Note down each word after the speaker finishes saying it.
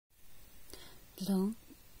Hello,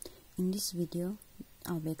 in this video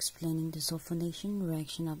I'll be explaining the sulfonation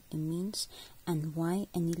reaction of amines and why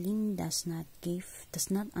aniline does not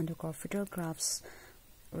undergo Friedel-Crafts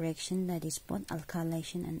reaction, that is both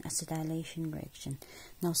alkylation and acetylation reaction.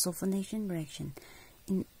 Now, sulfonation reaction.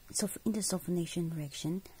 In the sulfonation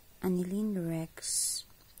reaction, aniline reacts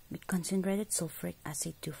with concentrated sulfuric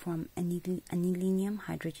acid to form anilinium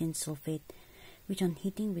hydrogen sulfate, which on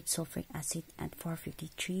heating with sulfuric acid at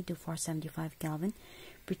 453 to 475 Kelvin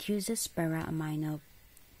produces para-amino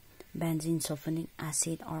benzene sulfonic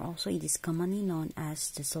acid, or also it is commonly known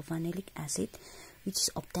as the sulfonamic acid, which is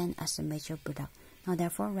obtained as a major product. Now,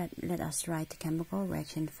 therefore, let us write the chemical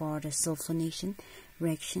reaction for the sulfonation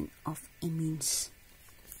reaction of amines.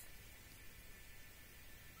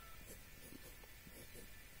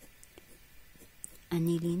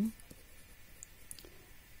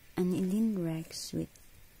 Aniline reacts with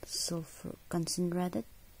concentrated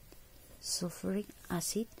sulfuric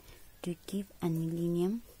acid to give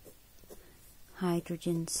anilinium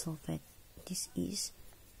hydrogen sulfate. This is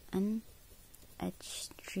an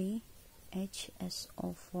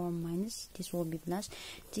H3HSO4 minus. This will be plus.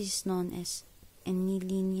 This is known as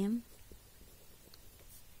anilinium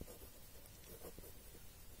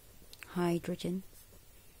hydrogen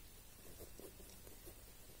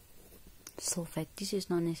sulfate. This is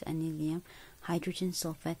known as anilinium hydrogen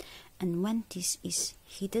sulfate, and when this is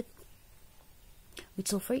heated with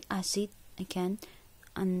sulfuric acid again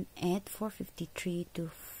and at 453 to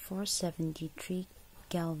 473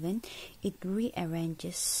 Kelvin, it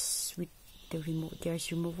rearranges with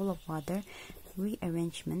there's removal of water,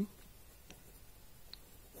 rearrangement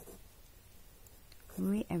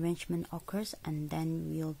occurs, and then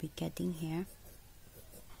we'll be getting here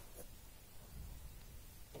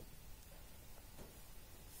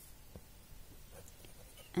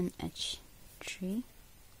an H3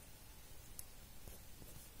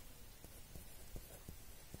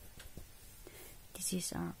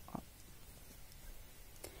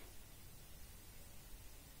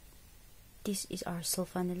 this is our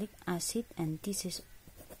sulfonamic acid, and this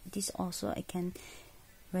also again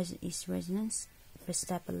is resonance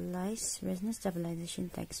stabilization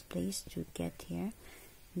takes place to get here.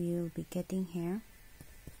 We will be getting here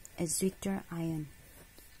a zwitter ion.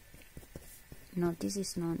 Now, this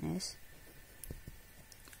is known as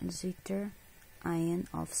zwitter ion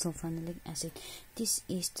of sulfonamic acid. This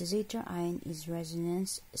is the zwitter ion is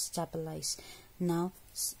resonance stabilized. Now,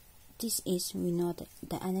 we know that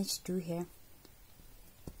the NH2 here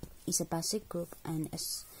is a basic group, and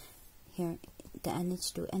as here the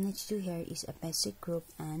NH2 here is a basic group,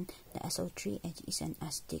 and the SO3H is an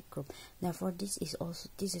acetic group. Therefore, this is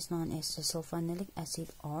known as the sulfonamic acid,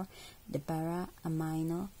 or the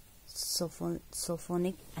para-amino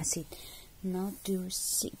sulfonic acid. Now, to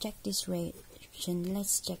check this reaction,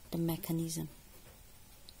 let's check the mechanism.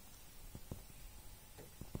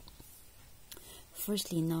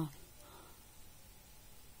 Firstly, now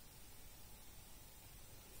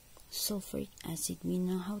sulfuric acid, we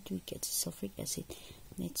know how to get sulfuric acid.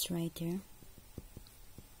 Let's write here.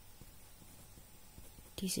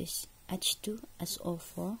 This is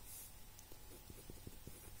H2SO4.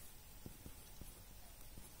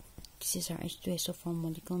 This is our H2SO4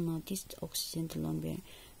 molecule. Now, this oxygen to lone pair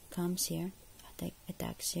comes here,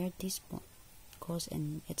 attacks here, this bond goes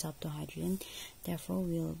and it's up to hydrogen. Therefore,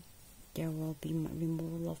 there will be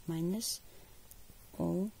removal of minus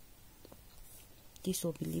O. This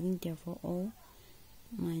will be leaving, therefore O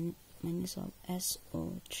minus of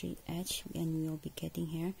SO3H, and we will be getting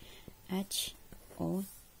here HOH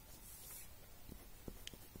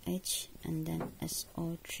and then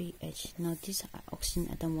SO3H. Now, this oxygen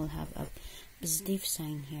atom will have a positive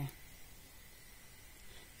sign here.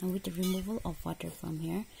 Now, with the removal of water from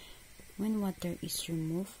here, when water is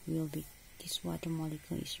removed, this water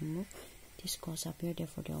molecule is removed. This goes up here,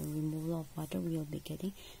 therefore the removal of water, we will be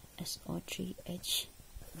getting SO3H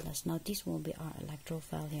plus. Now, this will be our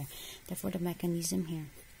electrophile here. Therefore, the mechanism here.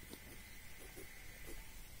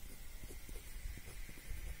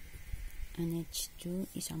 NH2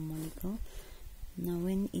 is our molecule. Now,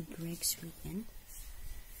 when it reacts with N,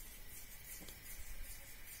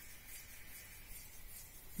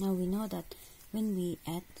 now we know that when we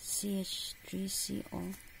add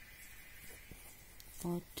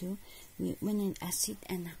CH3CO2, when an acid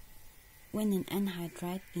and when an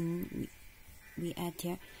anhydride we add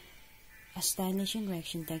here, acetylation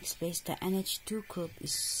reaction takes place. The NH2 group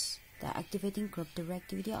is the activating group. The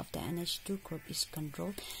reactivity of the NH2 group is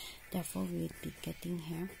controlled. Therefore, we will be getting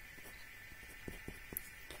here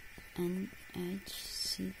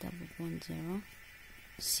NHC double bond 0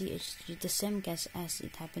 CH3, the same case as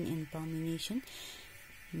it happened in bromination.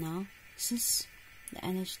 Now, since the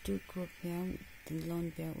NH2 group here, the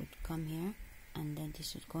lone pair would come here, and then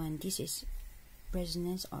this would go, and this is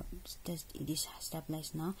resonance, or it is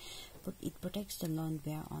stabilized now, but it protects the lone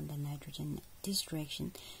pair on the nitrogen. This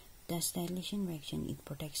reaction, the acetylation reaction, it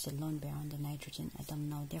protects the lone pair on the nitrogen atom.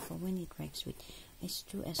 Now, therefore, when it reacts with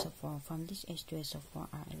H2SO4, from this H2SO4,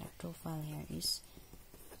 our electrophile here is,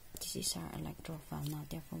 this is our electrophile. Now,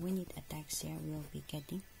 therefore, when it attacks here, we will be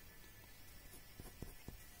getting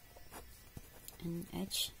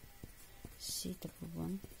NH,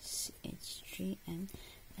 C1, CH3, and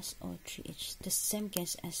SO3H. The same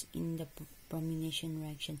case as in the bromination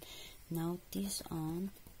reaction. Now, this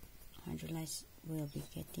on hydrolyzed will be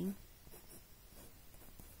getting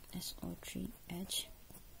SO3H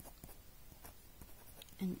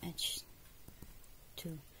and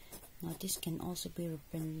H2. Now, this can also be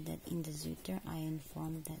represented in the Zwitter ion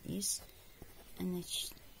form, that is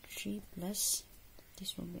NH3 plus.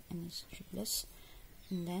 This will be NH3 plus,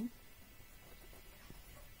 and then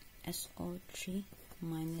SO3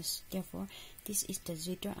 minus. Therefore, this is the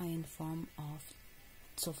Zwitter ion form of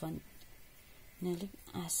sulfonamic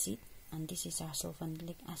acid, and this is our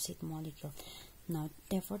sulfonamic acid molecule. Now,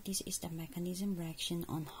 therefore, this is the mechanism reaction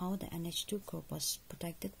on how the NH2 group was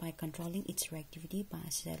protected by controlling its reactivity by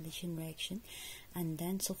acetylation reaction, and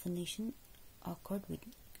then sulfonation occurred with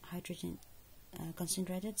hydrogen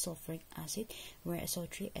concentrated sulfuric acid, where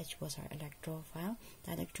SO3H was our electrophile.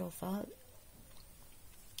 The electrophile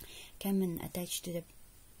came and attached to the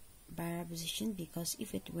barrier position, because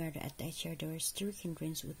if it were to attach here, the steric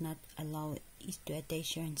hindrance would not allow it to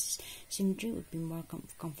attach here, and symmetry would be more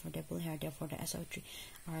comfortable here. Therefore, the SO3,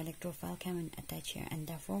 our electrophile, came and attached here, and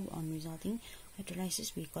therefore, on resulting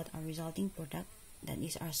hydrolysis, we got our resulting product, that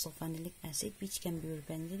is our sulfonamic acid, which can be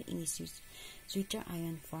represented in its Zwitter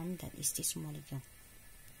ion form, that is this molecule.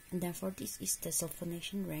 And therefore, this is the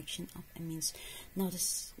sulfonation reaction of amines. Now, the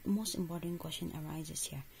most important question arises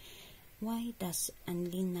here. Why does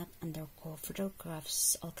aniline not undergo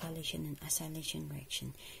Friedel-Crafts alkylation and acylation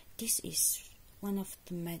reaction? This is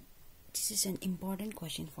this is an important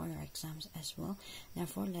question for your exams as well.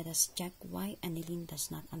 Therefore, let us check why aniline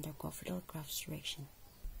does not undergo Friedel-Crafts reaction.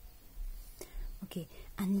 Okay,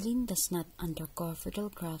 aniline does not undergo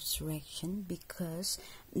Friedel-Crafts reaction because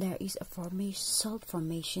there is a salt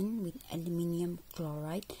formation with aluminium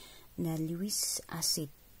chloride, the Lewis acid,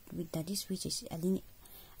 which is aluminium.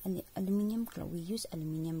 We use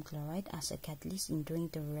aluminium chloride as a catalyst during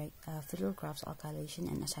the Friedel-Crafts alkylation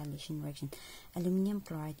and acylation reaction. Aluminium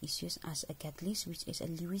chloride is used as a catalyst, which is a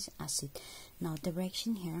Lewis acid. Now, the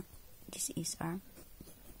reaction here, this is our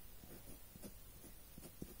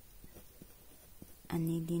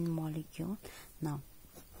aniline molecule. Now,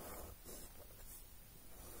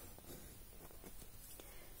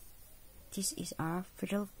 this is our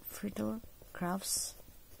Friedel-Crafts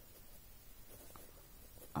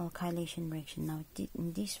alkylation reaction. Now,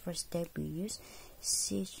 in this first step, we use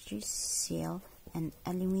CH3Cl and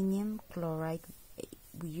aluminium chloride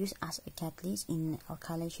we use as a catalyst in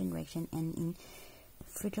alkylation reaction, and in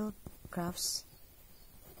Friedel-Crafts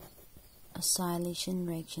acylation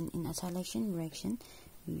reaction. In acylation reaction,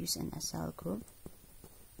 we use an acyl group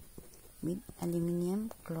with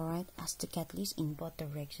aluminium chloride as the catalyst in both the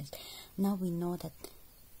reactions. Now, we know that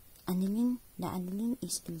the aniline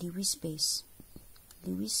is a Lewis base.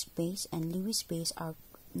 And Lewis base are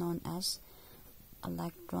known as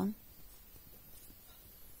electron.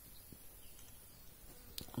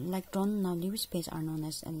 Now, Lewis base are known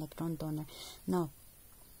as electron donor. Now,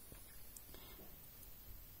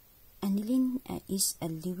 aniline is a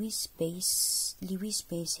Lewis base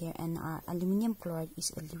here, and our aluminium chloride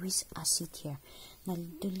is a Lewis acid here. Now,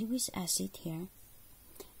 the Lewis acid here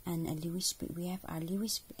and a Lewis, we have our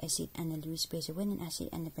Lewis acid and a Lewis base. When an acid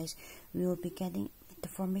and a base, we will be getting the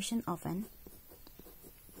formation of an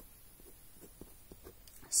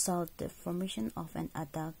salt, the formation of an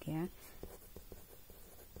aldehyde here.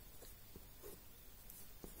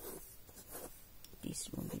 This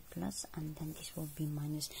will be plus, and then this will be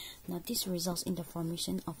minus. Now, this results in the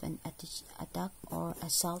formation of an aldehyde or a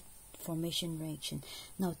salt formation reaction.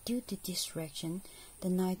 Now, due to this reaction, the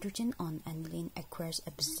nitrogen on aniline acquires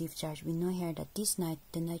a positive charge. We know here that the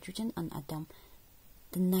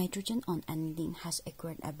nitrogen on aniline has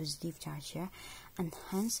acquired a positive charge here, and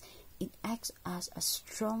hence it acts as a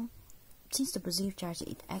strong, since the positive charge,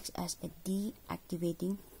 it acts as a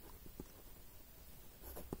deactivating,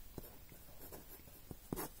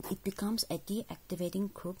 it becomes a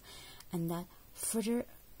deactivating group, and that further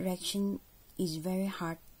reaction is very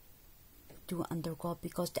hard to undergo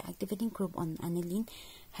because the activating group on aniline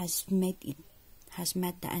has made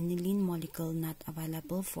the aniline molecule not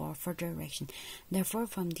available for further reaction. Therefore,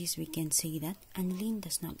 from this we can say that aniline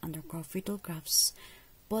does not undergo Friedel-Crafts,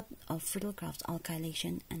 both of Friedel-Crafts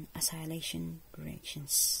alkylation and acylation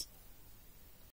reactions.